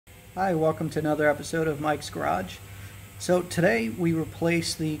Hi, welcome to another episode of Mike's Garage. So today we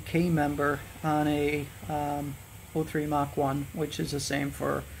replaced the K-member on a 03 Mach 1, which is the same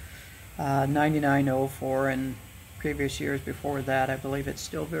for 99, 04, and previous years before that. I believe it's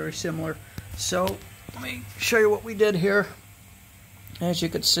still very similar. So let me show you what we did here. As you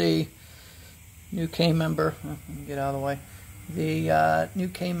can see, new K-member, get out of the way. The new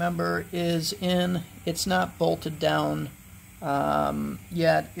K-member is in. It's not bolted down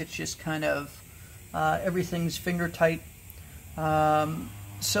yet. It's just kind of everything's finger tight.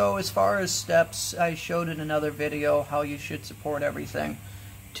 So as far as steps, I showed in another video how you should support everything.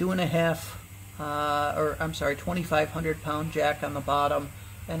 2,500 pound jack on the bottom,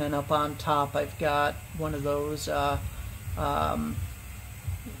 and then up on top I've got one of those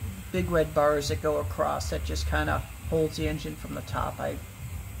big red bars that go across that just kind of holds the engine from the top. I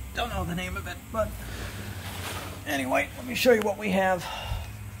don't know the name of it, but anyway, let me show you what we have.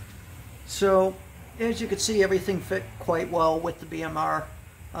 So, as you can see, everything fit quite well with the BMR.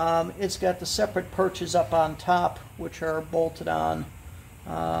 It's got the separate perches up on top, which are bolted on.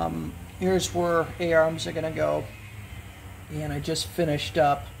 Here's where A-arms are going to go. And I just finished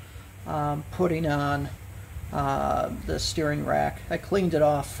up putting on the steering rack. I cleaned it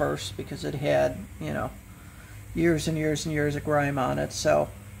off first because it had, years and years and years of grime on it. So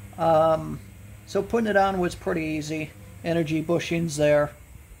putting it on was pretty easy. Energy bushings there.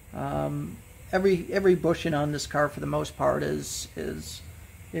 Every bushing on this car for the most part is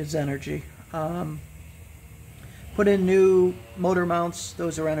energy. Put in new motor mounts.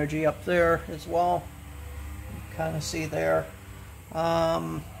 Those are energy up there as well. You kind of see there.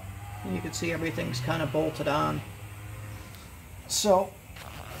 And you can see everything's kind of bolted on. So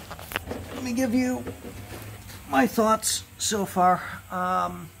let me give you my thoughts so far.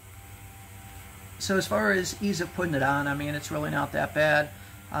 So as far as ease of putting it on, I mean, it's really not that bad.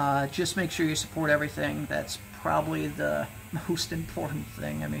 Just make sure you support everything. That's probably the most important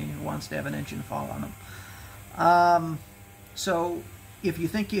thing. I mean, who wants to have an engine fall on them? So if you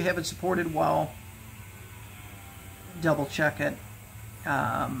think you have it supported well, double check it. If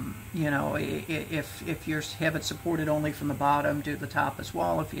you have it supported only from the bottom, do the top as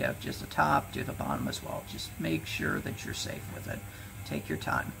well. If you have just the top, do the bottom as well. Just make sure that you're safe with it. Take your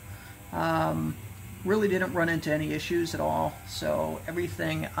time. Really didn't run into any issues at all, so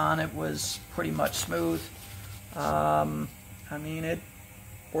everything on it was pretty much smooth. I mean, it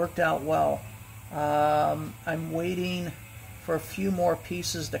worked out well. I'm waiting for a few more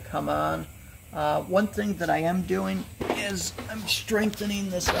pieces to come on. One thing that I am doing is I'm strengthening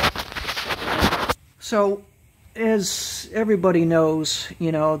this up. So, as everybody knows,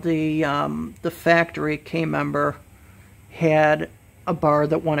 the factory K-member had a bar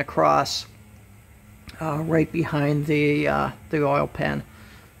that went across right behind the oil pan.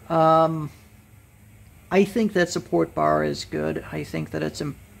 I think that support bar is good. I think that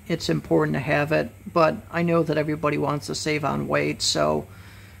it's important to have it, but I know that everybody wants to save on weight, so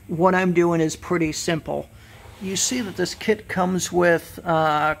what I'm doing is pretty simple. You see that this kit comes with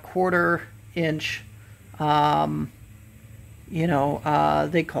a 1/4 inch,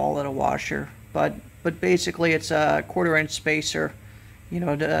 they call it a washer, but basically it's a 1/4 inch spacer,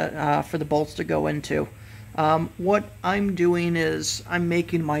 for the bolts to go into. What I'm doing is I'm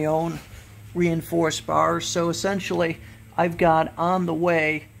making my own reinforced bars. So essentially, I've got on the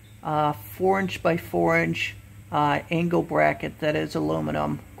way 4 inch by 4 inch angle bracket that is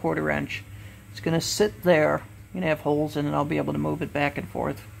aluminum, 1/4 inch. It's going to sit there. I'm going to have holes in it. I'll be able to move it back and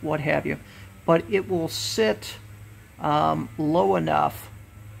forth, what have you. But it will sit low enough,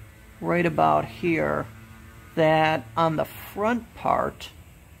 right about here, that on the front part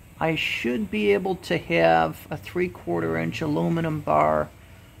I should be able to have a 3/4 inch aluminum bar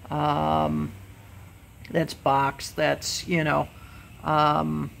that's boxed, that's maybe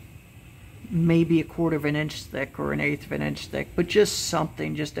a 1/4 of an inch thick or 1/8 of an inch thick, but just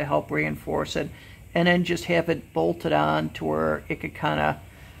something just to help reinforce it, and then just have it bolted on to where it could kind of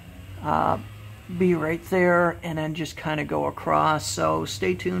be right there and then just kind of go across. So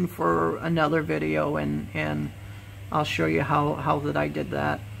stay tuned for another video, and I'll show you how that I did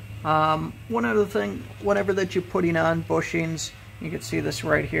that. One other thing, whenever that you're putting on bushings, you can see this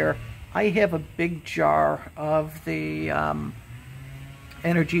right here. I have a big jar of the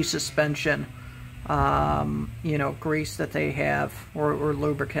energy suspension, grease that they have, or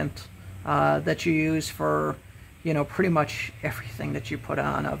lubricant that you use for, pretty much everything that you put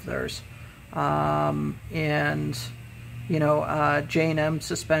on of theirs. J&M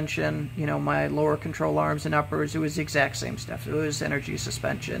suspension, my lower control arms and uppers, it was the exact same stuff. It was energy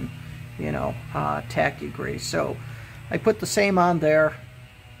suspension, tacky grease. So I put the same on there.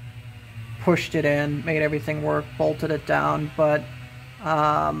 pushed it in, made everything work, bolted it down. But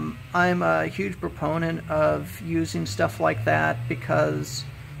I'm a huge proponent of using stuff like that because,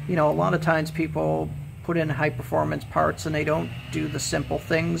 you know, a lot of times people put in high performance parts and they don't do the simple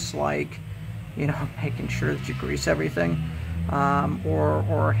things like, you know, making sure that you grease everything,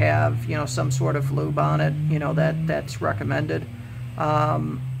 or have, you know, some sort of lube on it, you know, that's recommended.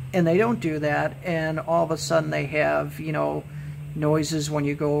 And they don't do that, and all of a sudden they have, you know, noises when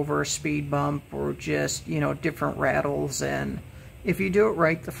you go over a speed bump, or just, you know, different rattles. And if you do it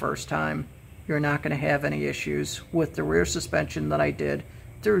right the first time, you're not going to have any issues. With the rear suspension that I did,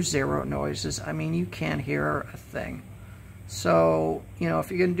 there's zero noises. I mean, you can't hear a thing. So, you know,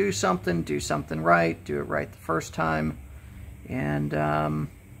 if you're going to do something right, do it right the first time. And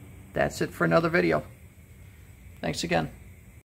that's it for another video. Thanks again.